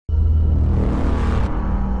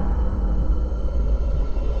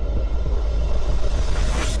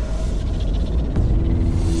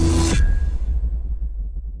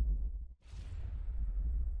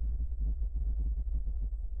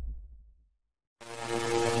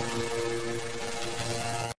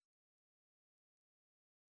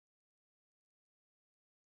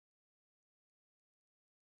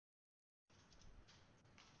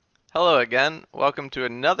Hello again. Welcome to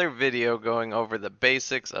another video going over the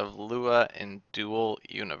basics of Lua in Dual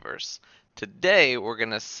Universe. Today we're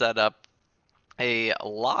going to set up a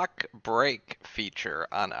lock break feature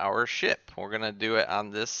on our ship. We're going to do it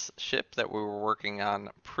on this ship that we were working on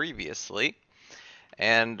previously.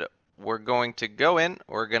 And we're going to go in,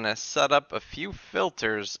 we're going to set up a few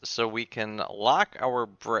filters so we can lock our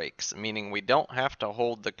brakes, meaning we don't have to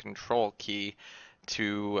hold the control key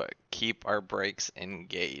to keep our brakes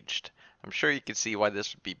engaged. I'm sure you can see why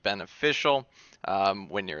this would be beneficial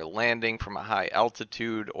when you're landing from a high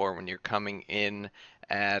altitude or when you're coming in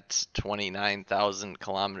at 29,000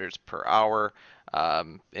 kilometers per hour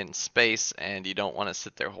in space and you don't want to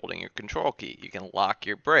sit there holding your control key. You can lock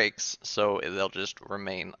your brakes so they'll just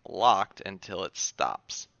remain locked until it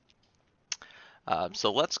stops.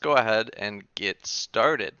 So let's go ahead and get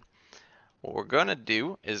started. What we're going to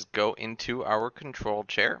do is go into our control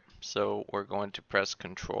chair. So we're going to press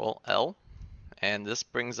Control L, and this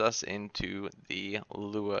brings us into the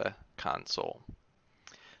Lua console.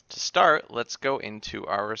 To start, let's go into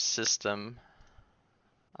our system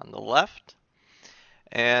on the left,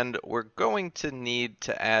 and we're going to need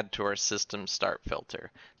to add to our system start filter.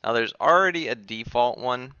 Now there's already a default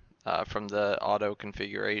one from the auto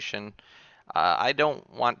configuration. I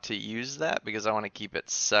don't want to use that because I want to keep it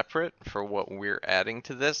separate for what we're adding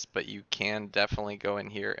to this, but you can definitely go in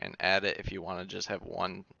here and add it if you want to just have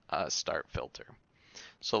one start filter.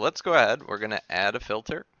 So let's go ahead. We're going to add a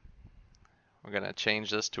filter. We're going to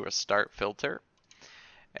change this to a start filter.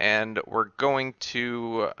 And we're going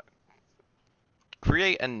to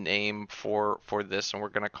create a name for this, and we're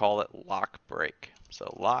going to call it lock break.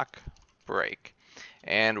 So lock break.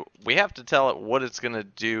 And we have to tell it what it's going to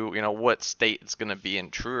do, what state it's going to be in,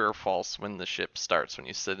 true or false, when the ship starts, when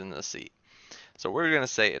you sit in the seat. So we're going to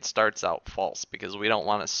say it starts out false because we don't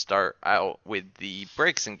want to start out with the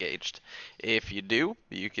brakes engaged. If you do,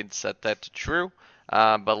 you can set that to true,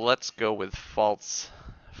 but let's go with false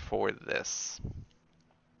for this.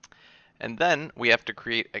 And then we have to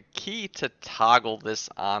create a key to toggle this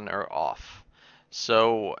on or off.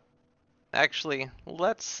 So actually,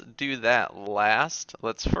 let's do that last.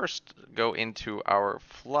 Let's first go into our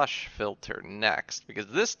flush filter next, because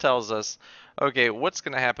this tells us, okay, what's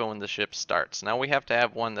going to happen when the ship starts. Now we have to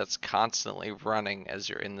have one that's constantly running as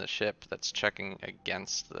you're in the ship that's checking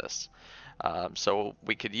against this. So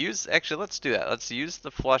we could use, actually let's do that. Let's use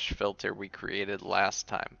the flush filter we created last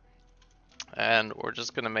time. And we're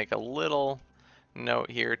just going to make a little note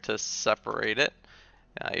here to separate it.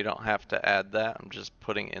 You don't have to add that. I'm just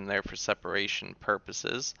putting in there for separation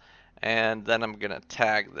purposes. And then I'm going to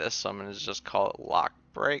tag this. So I'm going to just call it lock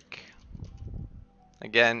break.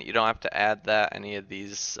 Again, you don't have to add that. Any of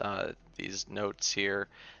these notes here,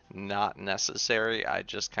 not necessary. I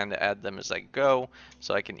just kind of add them as I go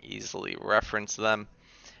so I can easily reference them.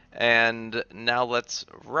 And now let's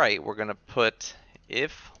write. We're going to put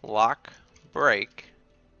if lock break,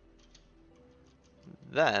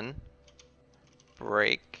 then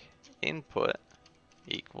break input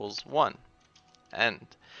equals 1. End.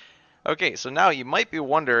 Okay, so now you might be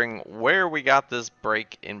wondering where we got this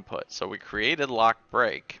break input. So we created lock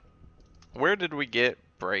break. Where did we get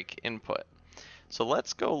break input? So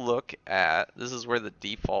let's go look at, this is where the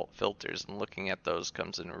default filters, and looking at those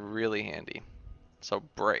comes in really handy. So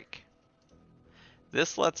break.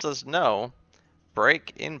 This lets us know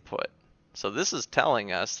break input. So this is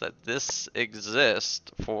telling us that this exists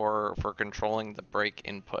for controlling the break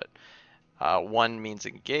input. 1 means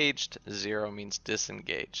engaged, 0 means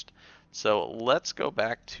disengaged. So let's go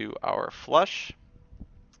back to our flush.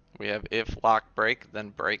 We have if lock break,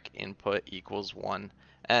 then break input equals 1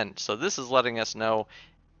 end. So this is letting us know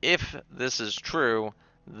if this is true,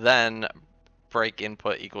 then break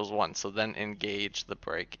input equals 1. So then engage the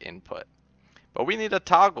break input. But we need a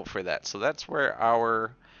toggle for that. So that's where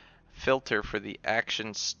our filter for the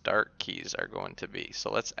action start keys are going to be. So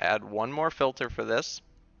let's add one more filter for this.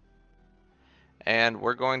 And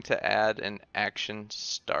we're going to add an action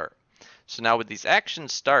start. So now with these action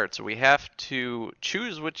starts, we have to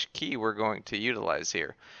choose which key we're going to utilize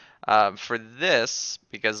here. For this,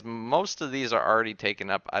 because most of these are already taken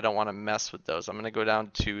up, I don't want to mess with those. I'm going to go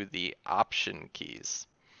down to the option keys.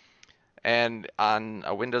 And on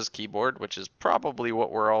a Windows keyboard, which is probably what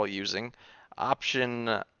we're all using,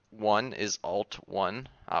 option 1 is Alt 1,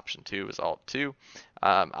 option 2 is Alt 2.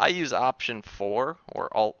 I use option 4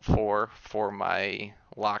 or Alt 4 for my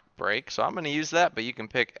lock break, so I'm going to use that, but you can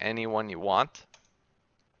pick any one you want.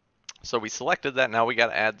 So we selected that, now we got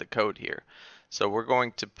to add the code here. So we're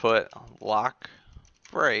going to put lock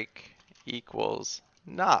break equals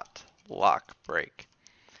not lock break.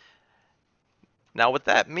 Now what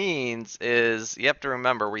that means is you have to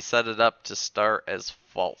remember we set it up to start as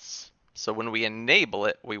false. So when we enable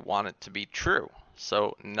it, we want it to be true.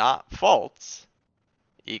 So not false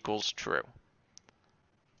equals true.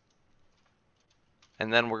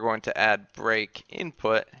 And then we're going to add break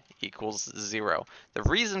input equals 0. The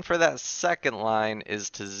reason for that second line is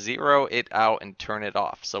to zero it out and turn it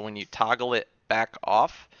off. So when you toggle it back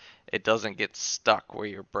off, it doesn't get stuck where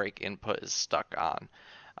your break input is stuck on,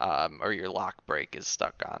 or your lock break is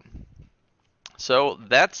stuck on. So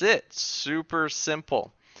that's it. Super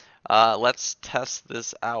simple. Let's test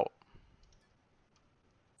this out.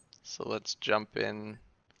 So let's jump in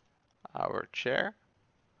our chair.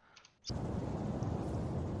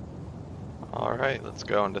 Alright, let's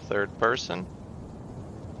go into third person.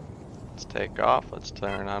 Let's take off. Let's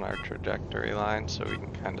turn on our trajectory line so we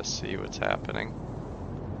can kind of see what's happening.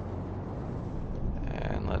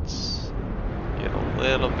 And let's get a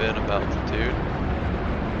little bit of altitude.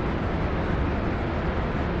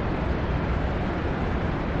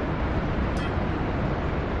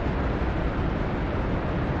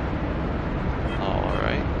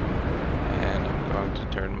 Alright. And I'm going to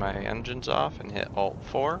turn my engines off and hit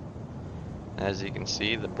Alt-4. As you can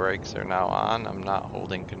see, the brakes are now on. I'm not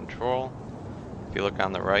holding control. If you look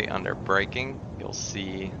on the right under braking, you'll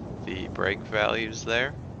see the brake values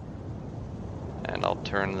there. And I'll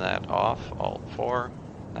turn that off, Alt-4.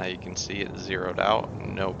 Now you can see it zeroed out,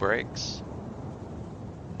 no brakes.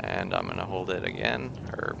 And I'm going to hold it again,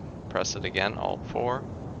 or press it again, Alt-4.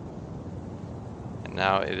 And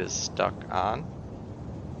now it is stuck on.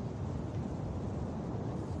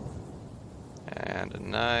 And a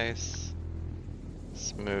nice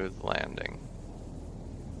smooth landing.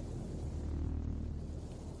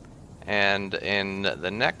 And in the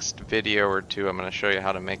next video or two, I'm going to show you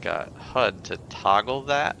how to make a HUD to toggle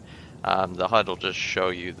that. The HUD will just show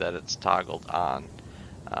you that it's toggled on.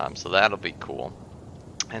 So that'll be cool.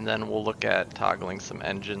 And then we'll look at toggling some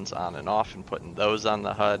engines on and off and putting those on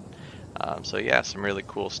the HUD. So yeah, some really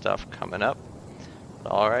cool stuff coming up.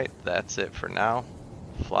 Alright, that's it for now.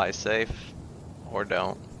 Fly safe, or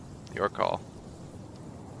don't. Your call.